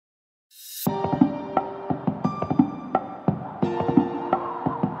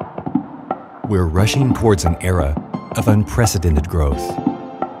We're rushing towards an era of unprecedented growth.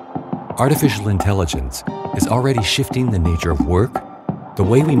 Artificial intelligence is already shifting the nature of work, the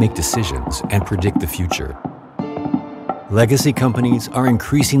way we make decisions, and predict the future. Legacy companies are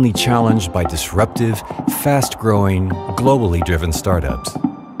increasingly challenged by disruptive, fast-growing, globally driven startups.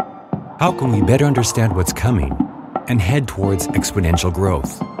 How can we better understand what's coming and head towards exponential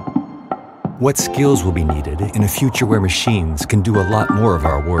growth? What skills will be needed in a future where machines can do a lot more of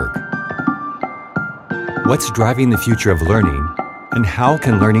our work? What's driving the future of learning, and how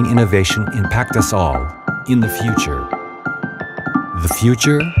can learning innovation impact us all in the future? The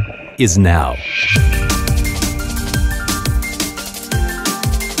future is now.